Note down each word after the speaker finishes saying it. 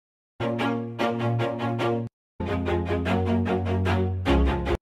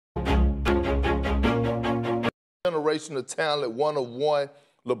Generational talent, one of one.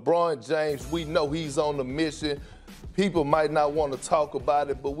 LeBron James, we know he's on the mission. People might not want to talk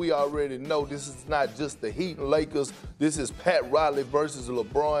about it, but we already know this is not just the Heat and Lakers. This is Pat Riley versus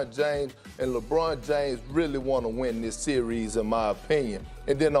LeBron James, and LeBron James really want to win this series, in my opinion.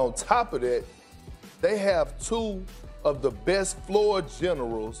 And then on top of that, they have two of the best floor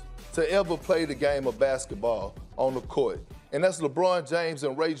generals to ever play the game of basketball on the court. And that's LeBron James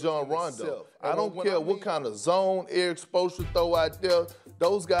and Rajon Rondo. I don't care what kind of zone Eric Spoelstra throw out there.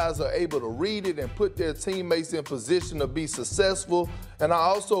 Those guys are able to read it and put their teammates in position to be successful. And I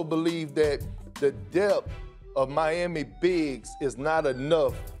also believe that the depth of Miami bigs is not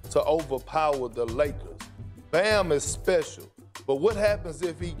enough to overpower the Lakers. Bam is special, but what happens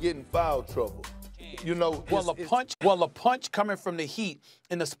if he get in foul trouble? You know, a punch coming from the Heat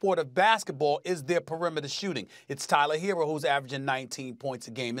in the sport of basketball is their perimeter shooting. It's Tyler Hero, who's averaging 19 points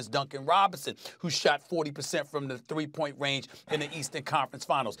a game. It's Duncan Robinson, who shot 40% from the three-point range in the Eastern Conference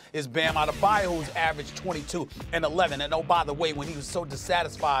Finals. It's Bam Adebayo, who's averaged 22 and 11. And oh, by the way, when he was so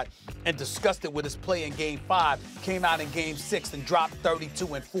dissatisfied and disgusted with his play in Game 5, came out in Game 6 and dropped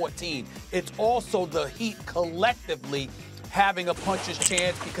 32 and 14. It's also the Heat collectively having a puncher's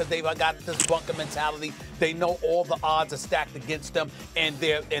chance because they've got this bunker mentality. They know all the odds are stacked against them, and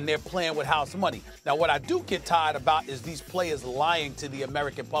they're playing with house money. Now, what I do get tired about is these players lying to the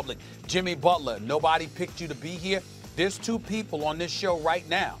American public. Jimmy Butler, nobody picked you to be here. There's two people on this show right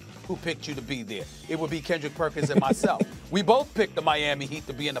now who picked you to be there. It would be Kendrick Perkins and myself. We both picked the Miami Heat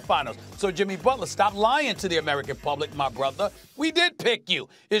to be in the finals. So, Jimmy Butler, stop lying to the American public, my brother. We did pick you.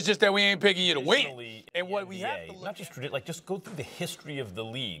 It's just that we ain't picking you to win. And what we have to look at, just go through the history of the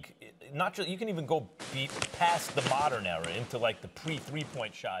league. Not just, you can even go past the modern era into like the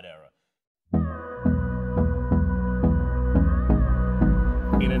pre-3-point shot era.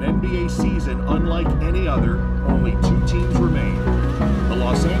 In an NBA season unlike any other, only two teams remain. The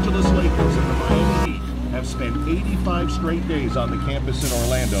Los Angeles Lakers and the Miami Heat have spent 85 straight days on the campus in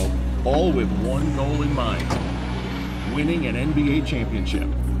Orlando, all with one goal in mind: winning an NBA championship.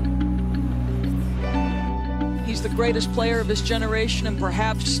 He's the greatest player of his generation, and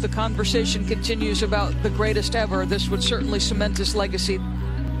perhaps the conversation continues about the greatest ever. This would certainly cement his legacy.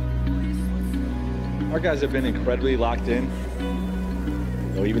 Our guys have been incredibly locked in.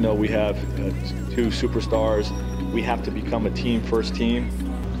 You know, even though we have two superstars, we have to become a team-first team.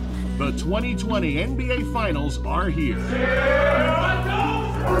 The 2020 NBA Finals are here.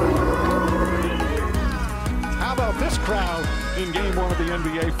 How about this crowd in Game 1 of the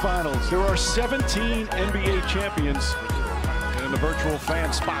NBA Finals? There are 17 NBA champions in the virtual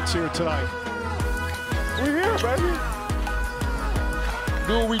fan spots here tonight. We're here, baby.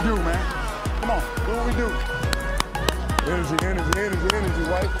 Do what we do, man. Come on, do what we do. Energy, energy, energy, energy,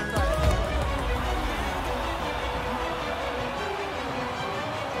 White.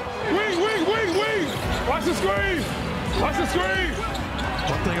 Wing! Watch the screen! Watch the screen!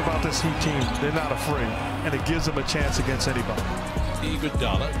 One thing about this Heat team, they're not afraid, and it gives them a chance against anybody.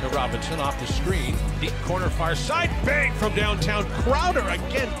 Iguodala to Robinson off the screen. Deep corner far side, bang from downtown. Crowder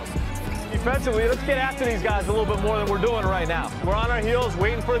again. Defensively, let's get after these guys a little bit more than we're doing right now. We're on our heels,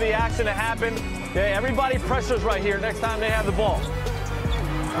 waiting for the action to happen. Okay, everybody pressures right here next time they have the ball.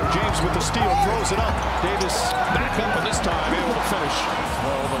 James with the steal, throws it up. Davis back up, and this time able to finish.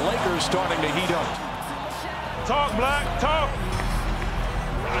 Well, the Lakers starting to heat up. Talk, Black, talk.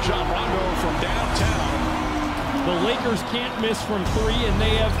 Rajon Rondo from downtown. The Lakers can't miss from three, and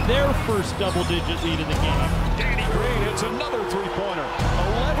they have their first double-digit lead in the game. Danny Green hits another three-pointer.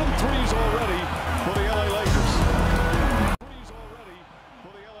 11 threes already for the LA Lakers.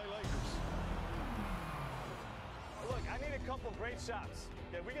 Look, I need a couple great shots.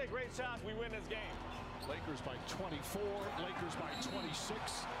 If we get great shots, we win this game. Lakers by 24, Lakers by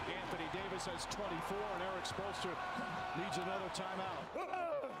 26. Anthony Davis has 24, and Eric Spoelstra needs another timeout.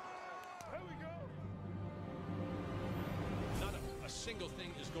 Here we go. Not a single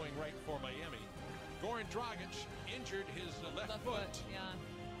thing is going right for Miami. Goran Dragic injured his left foot. Yeah.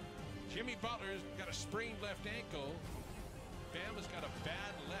 Jimmy Butler's got a sprained left ankle. Bam has got a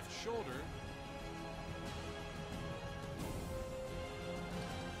bad left shoulder.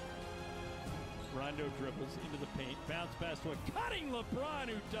 Rondo dribbles into the paint, bounce pass to a cutting LeBron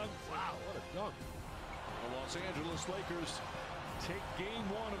who dunks. Wow, what a dunk. The Los Angeles Lakers take Game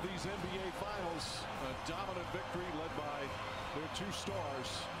 1 of these NBA Finals. A dominant victory led by their two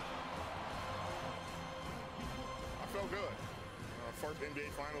stars. I felt good. First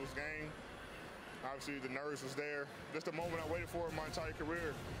NBA Finals game. Obviously, the nerves was there. Just the moment I waited for my entire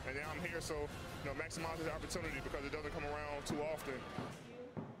career, and now I'm here. So, maximize the opportunity because it doesn't come around too often.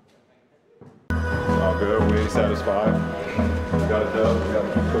 All good. We satisfied. We got it done. We got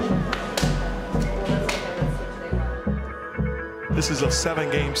to keep pushing. This is a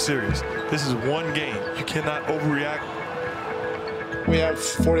 7-game series. This is one game. You cannot overreact. We have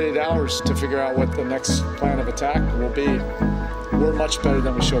 48 hours to figure out what the next plan of attack will be. We're much better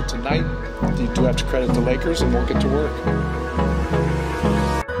than we showed tonight. You do have to credit the Lakers, and we'll get to work.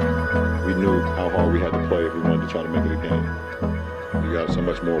 We knew how hard we had to play if we wanted to try to make it a game. We got so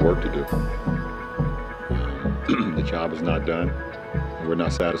much more work to do. The job is not done. We're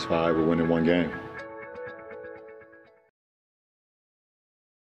not satisfied with winning one game.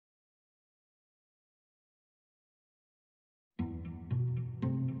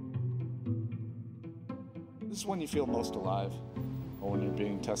 This is when you feel most alive, or when you're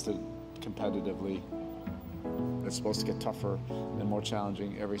being tested competitively. It's supposed to get tougher and more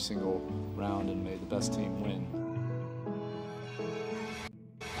challenging every single round, and may the best team win.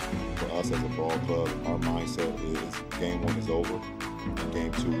 For us as a ball club, our mindset is game 1 is over. In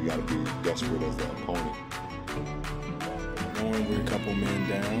game 2, we got to be desperate as the opponent. Knowing we're a couple men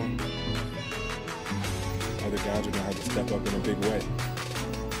down, other guys are going to have to step up in a big way.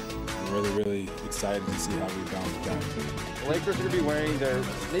 Really excited to see how we bounce back. The Lakers are going to be wearing their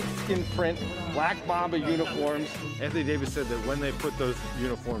snakeskin print black Mamba uniforms. Anthony Davis said that when they put those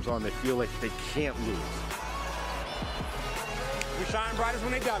uniforms on, they feel like they can't lose. We shine brightest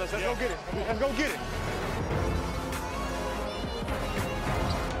when they got us. Let's go get it. Let's go get it.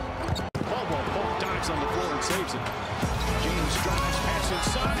 Caldwell both dives on the floor and saves it. James drives past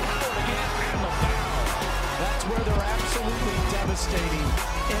inside. Howard again, and the foul. That's where they're absolutely devastating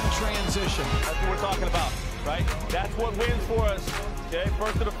in transition. That's what we're talking about, right? That's what wins for us. Okay,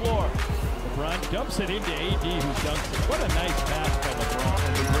 first to the floor. LeBron dumps it into AD, who dunks it. What a nice pass by LeBron.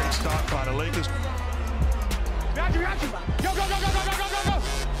 And a great stop by the Lakers. Got you. Go.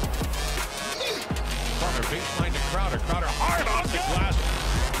 Crowder baseline to Crowder. Crowder hard off the glass.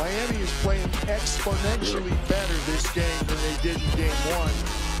 Miami is playing exponentially better this game than they did in game 1.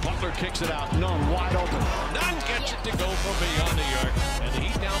 Butler kicks it out. Nunn wide open. Nunn gets it to go from beyond the arc. And the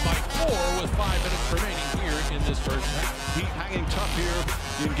Heat down by 4 with 5 minutes remaining here in this first half. Heat hanging tough here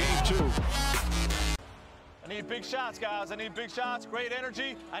in game 2. I need big shots, guys. I need big shots, great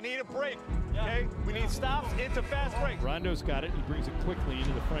energy. I need a break, okay? We need stops into fast break. Rondo's got it. He brings it quickly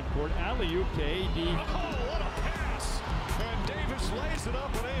into the front court. Alley-oop to AD. Oh, what a pass. And Davis lays it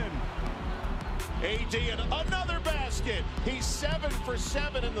up and in. AD and another basket. He's 7 for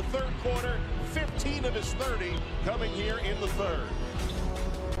 7 in the third quarter, 15 of his 30 coming here in the third.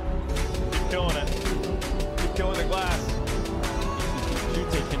 Keep killing it. Keep killing the glass.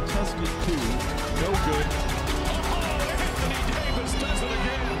 Shoots a contested 2. No good. Anthony Davis does it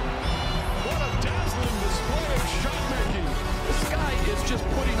again. What a dazzling display of shot making. This guy is just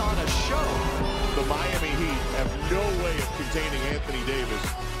putting on a show. The Miami Heat have no way of containing Anthony Davis.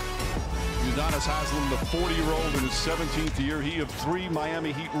 Udonis Haslem, the 40-year-old in his 17th year. He of 3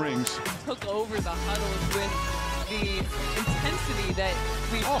 Miami Heat rings. Took over the huddles with the intensity that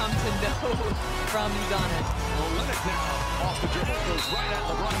we've come to know from Udonis. Olynyk now off the dribble, goes right at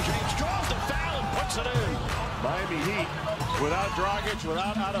LeBron James, draws the foul and puts it in. Miami Heat, without Dragic,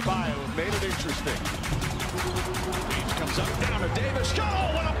 without Adebayo, made it interesting. James comes up down to Davis. Oh,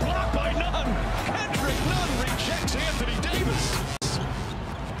 what a block by Nunn. Kendrick Nunn rejects Anthony Davis.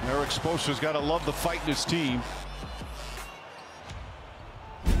 Eric Spoelstra's got to love the fight in his team.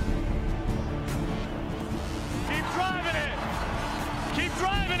 Keep driving it. Keep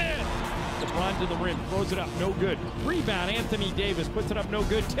driving it. LeBron to the rim, throws it up, no good. Rebound, Anthony Davis puts it up, no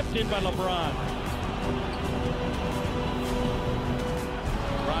good. Tipped in by LeBron.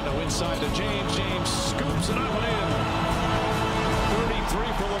 Rondo inside to James. James scoops it up and in.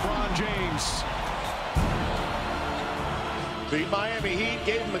 33 for LeBron James. The Miami Heat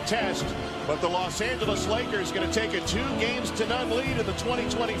gave him a test, but the Los Angeles Lakers going to take a 2-0 lead in the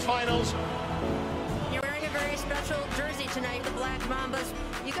 2020 finals. You're wearing a very special jersey tonight, the Black Mambas.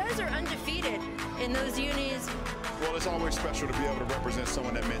 You guys are undefeated in those unis. Well, it's always special to be able to represent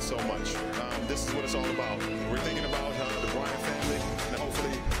someone that meant so much. This is what it's all about. We're thinking about the Bryant family, and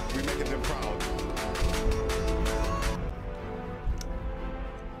hopefully we're making them proud.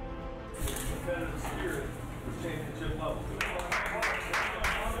 Competitive spirit is championship level.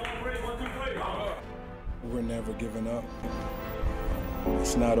 We're never giving up.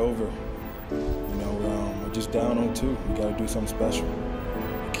 It's not over. You know, we're just down on 2. We got to do something special.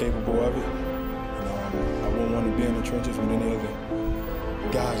 We're capable of it. And I wouldn't want to be in the trenches with any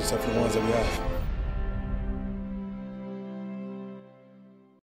other guys except for the ones that we have.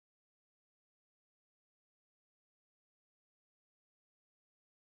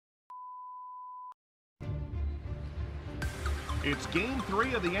 It's Game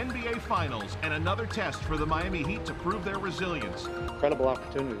 3 of the NBA Finals and another test for the Miami Heat to prove their resilience. Incredible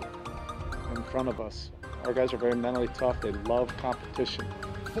opportunity in front of us. Our guys are very mentally tough. They love competition.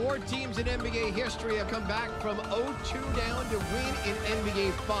 4 teams in NBA history have come back from 0-2 down to win in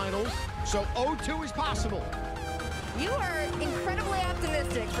NBA Finals. So 0-2 is possible. You are incredibly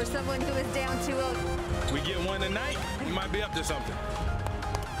optimistic for someone who is down 2-0. We get one tonight, you might be up to something.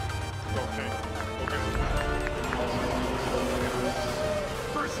 Okay.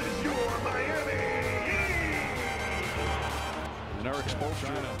 Versus your Miami Heat. And Eric Spoelstra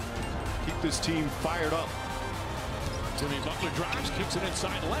trying to keep this team fired up. Jimmy Butler drives, kicks it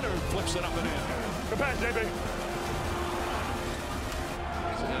inside. Leonard flips it up and in. Good pass, JB.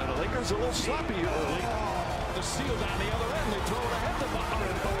 And the Lakers are a little sloppy early. The seal down the other end. They throw it ahead to Butler,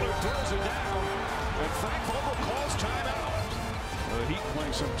 and Butler throws it down. And Frank Vogel calls timeout. The Heat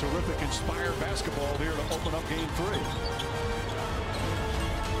playing some terrific inspired basketball here to open up Game 3.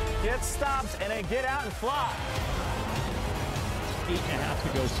 Get stops and then get out and fly. 8.5 to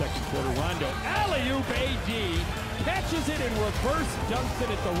go second quarter. Rondo, alley-oop AD, catches it in reverse, dunks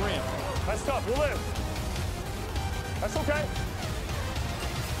it at the rim. That's tough, we'll live. That's okay.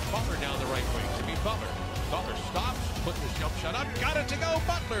 Butler down the right wing. Jimmy Butler. Butler stops, putting his jump shot up, got it to go.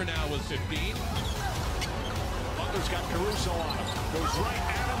 Butler now with 15. Butler's got Caruso on him. Goes right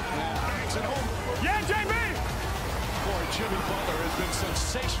at him and bangs it home. Yeah, JB! Boy, Jimmy Butler has been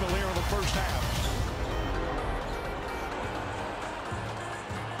sensational here in the first half.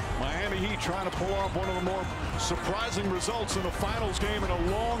 Miami Heat trying to pull off one of the more surprising results in a finals game in a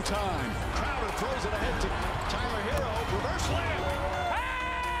long time. Crowder throws it ahead to Tyler Hero. Reverse layup.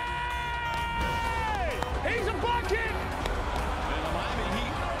 Hey! He's a bucket! And the Miami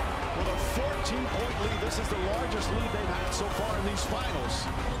Heat with a 14-point lead. This is the largest lead they've had so far in these finals.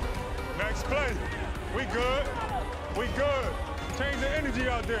 Next play. We good. We good. Change the energy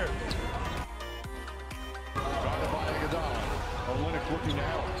out there. Guarded by Iguodala. Olynyk looking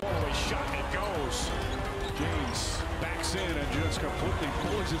out. Away shot, it goes. James backs in and just completely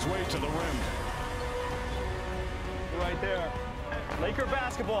pulls his way to the rim. Right there. Laker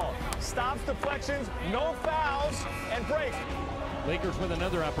basketball. Stops deflections, no fouls, and break. Lakers with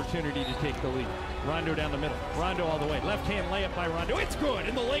another opportunity to take the lead. Rondo down the middle. Rondo all the way. Left-hand layup by Rondo. It's good,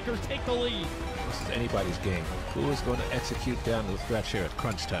 and the Lakers take the lead. This is anybody's game. Who is going to execute down the stretch here at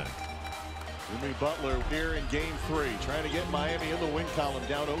crunch time? Jimmy Butler here in Game 3, trying to get Miami in the win column,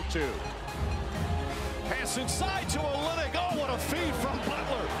 down 0-2. Pass inside to Olynyk. Oh, what a feed from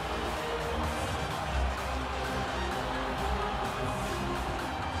Butler.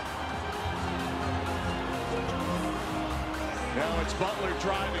 Now it's Butler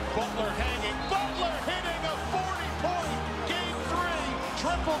driving, Butler hanging, Butler hitting a 40-point Game 3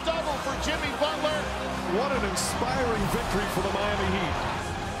 triple-double for Jimmy Butler. What an inspiring victory for the Miami Heat.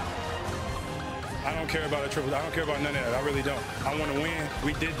 I don't care about a triple. I don't care about none of that. I really don't. I want to win.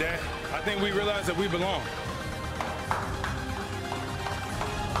 We did that. I think we realized that we belong.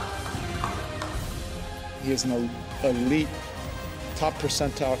 He is an elite, top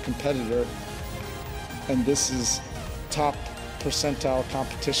percentile competitor, and this is top percentile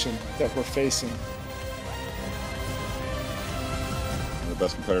competition that we're facing. The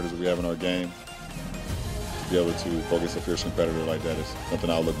best competitors that we have in our game, to be able to focus a fierce competitor like that is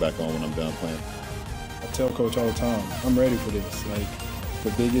something I'll look back on when I'm done playing. I tell Coach all the time, I'm ready for this. Like,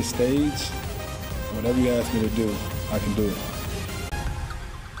 the biggest stage, whatever you ask me to do, I can do it.